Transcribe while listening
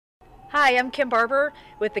Hi, I'm Kim Barber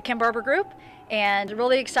with the Kim Barber Group, and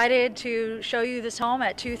really excited to show you this home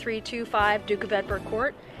at 2325 Duke of Edinburgh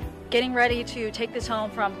Court. Getting ready to take this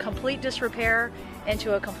home from complete disrepair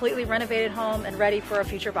into a completely renovated home and ready for a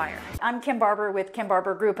future buyer. I'm Kim Barber with Kim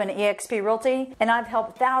Barber Group and eXp Realty, and I've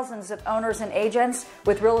helped thousands of owners and agents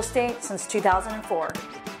with real estate since 2004.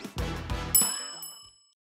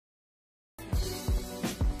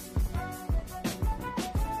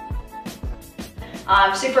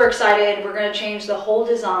 I'm super excited. We're going to change the whole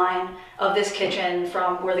design of this kitchen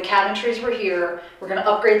from where the cabinetries were here. We're going to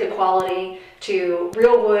upgrade the quality to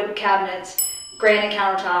real wood cabinets, granite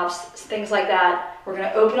countertops, things like that. We're going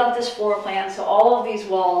to open up this floor plan so all of these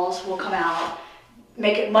walls will come out,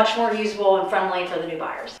 make it much more usable and friendly for the new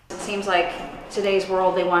buyers. It seems like today's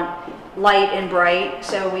world, they want light and bright,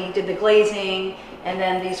 so we did the glazing and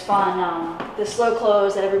then these fun, the slow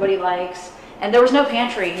close that everybody likes. And there was no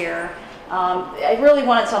pantry here. I really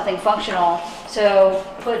wanted something functional, so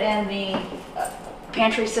put in the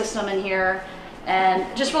pantry system in here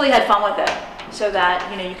and just really had fun with it so that,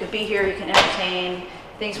 you know, you could be here, you can entertain,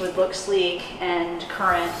 things would look sleek and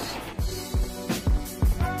current.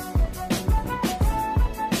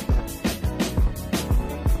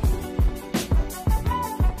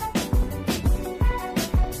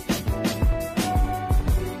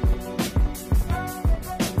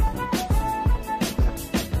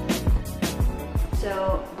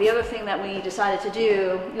 So the other thing that we decided to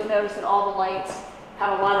do, you'll notice that all the lights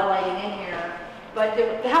have a lot of lighting in here, but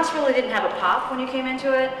the house really didn't have a pop when you came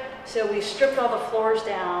into it, so we stripped all the floors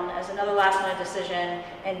down as another last minute decision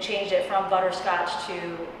and changed it from butterscotch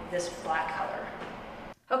to this black color.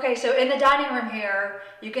 Okay, so in the dining room here,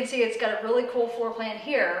 you can see it's got a really cool floor plan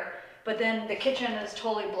here, but then the kitchen is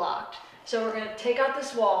totally blocked. So we're gonna take out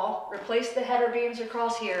this wall, replace the header beams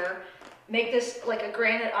across here, make this like a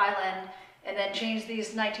granite island, and then change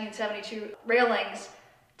these 1972 railings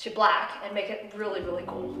to black and make it really, really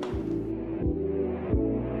cool.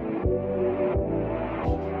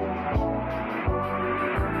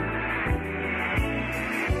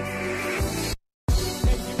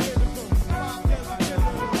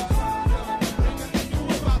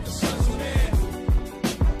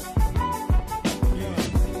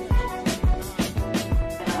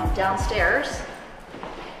 Downstairs,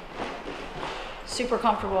 super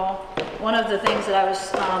comfortable. One of the things that I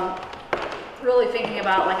was really thinking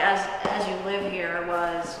about, like as you live here,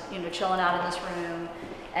 was, you know, chilling out in this room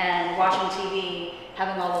and watching TV,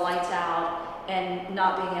 having all the lights out, and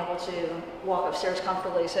not being able to walk upstairs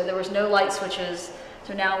comfortably. So there was no light switches,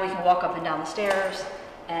 so now we can walk up and down the stairs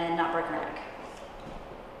and not break our neck.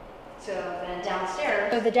 So then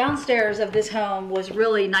downstairs. So the downstairs of this home was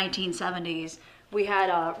really 1970s. We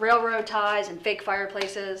had railroad ties and fake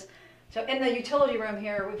fireplaces. So in the utility room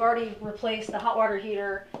here, we've already replaced the hot water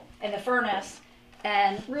heater and the furnace,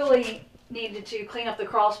 and really needed to clean up the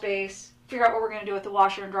crawl space, figure out what we're gonna do with the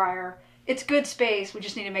washer and dryer. It's good space, we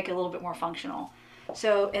just need to make it a little bit more functional.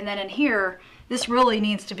 So, and then in here, this really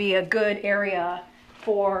needs to be a good area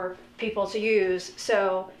for people to use.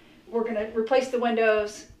 So we're gonna replace the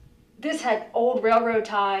windows. This had old railroad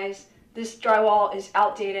ties. This drywall is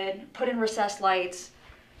outdated, put in recessed lights.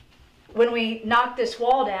 When we knocked this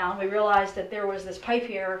wall down, we realized that there was this pipe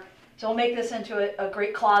here, so we'll make this into a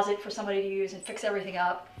great closet for somebody to use and fix everything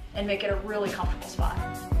up and make it a really comfortable spot.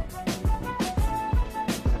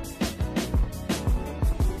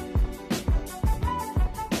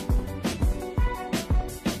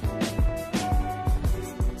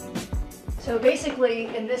 So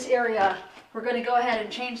basically, in this area, we're going to go ahead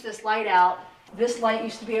and change this light out. This light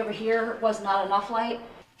used to be over here, was not enough light.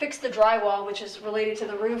 Fix the drywall, which is related to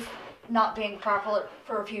the roof not being proper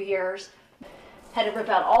for a few years. Had to rip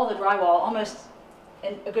out all the drywall, almost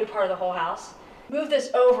in a good part of the whole house. Move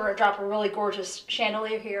this over and drop a really gorgeous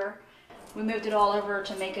chandelier here. We moved it all over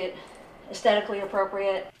to make it aesthetically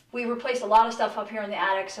appropriate. We replaced a lot of stuff up here in the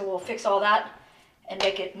attic, so we'll fix all that and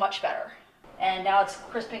make it much better. And now it's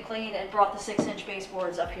crisp and clean, and brought the 6-inch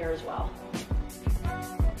baseboards up here as well.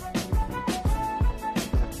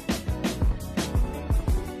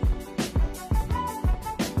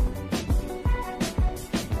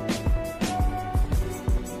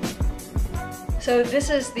 So this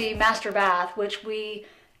is the master bath, which we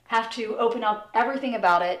have to open up everything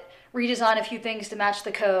about it, redesign a few things to match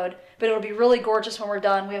the code, but it'll be really gorgeous when we're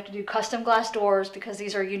done. We have to do custom glass doors because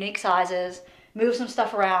these are unique sizes, move some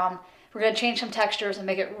stuff around. We're going to change some textures and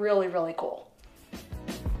make it really, really cool.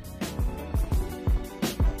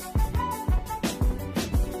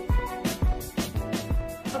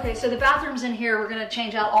 Okay, so the bathrooms in here, we're going to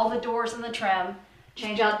change out all the doors and the trim,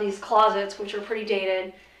 change out these closets, which are pretty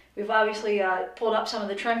dated, We've obviously pulled up some of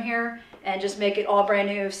the trim here and just make it all brand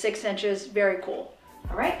new, 6 inches, very cool.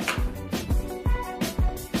 All right.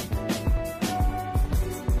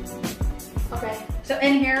 Okay, so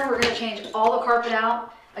in here, we're gonna change all the carpet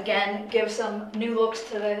out. Again, give some new looks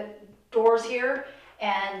to the doors here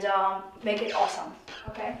and make it awesome,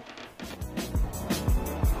 okay?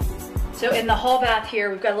 So in the hall bath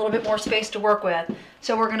here, we've got a little bit more space to work with.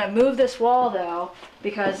 So we're gonna move this wall though,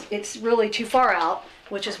 because it's really too far out,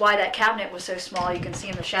 which is why that cabinet was so small, you can see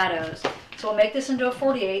in the shadows. So we'll make this into a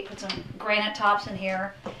 48, put some granite tops in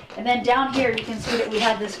here. And then down here, you can see that we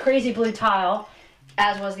had this crazy blue tile,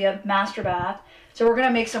 as was the master bath. So we're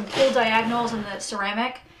gonna make some cool diagonals in the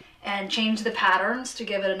ceramic and change the patterns to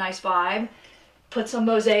give it a nice vibe. Put some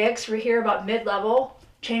mosaics right here about mid-level,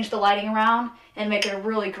 change the lighting around, and make it a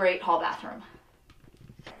really great hall bathroom.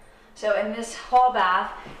 So in this hall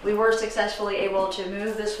bath, we were successfully able to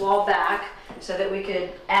move this wall back so that we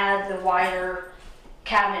could add the wider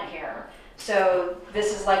cabinet here. So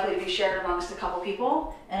this is likely to be shared amongst a couple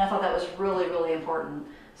people, and I thought that was really, really important.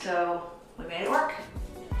 So we made it work.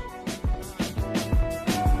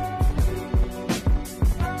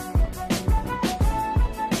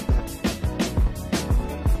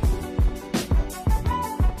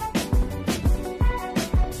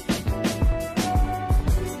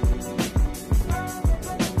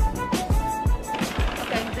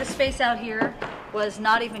 Space out here was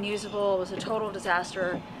not even usable. It was a total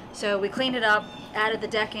disaster. So we cleaned it up, added the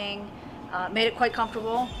decking, made it quite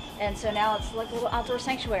comfortable, and so now it's like a little outdoor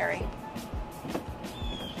sanctuary.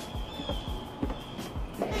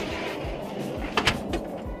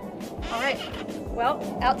 All right,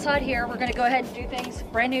 well, outside here, we're gonna go ahead and do things,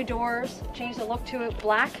 brand new doors, change the look to it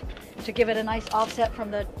black to give it a nice offset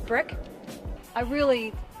from the brick. I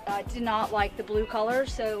really did not like the blue color,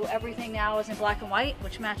 so everything now is in black and white,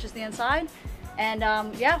 which matches the inside. And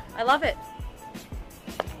yeah, I love it.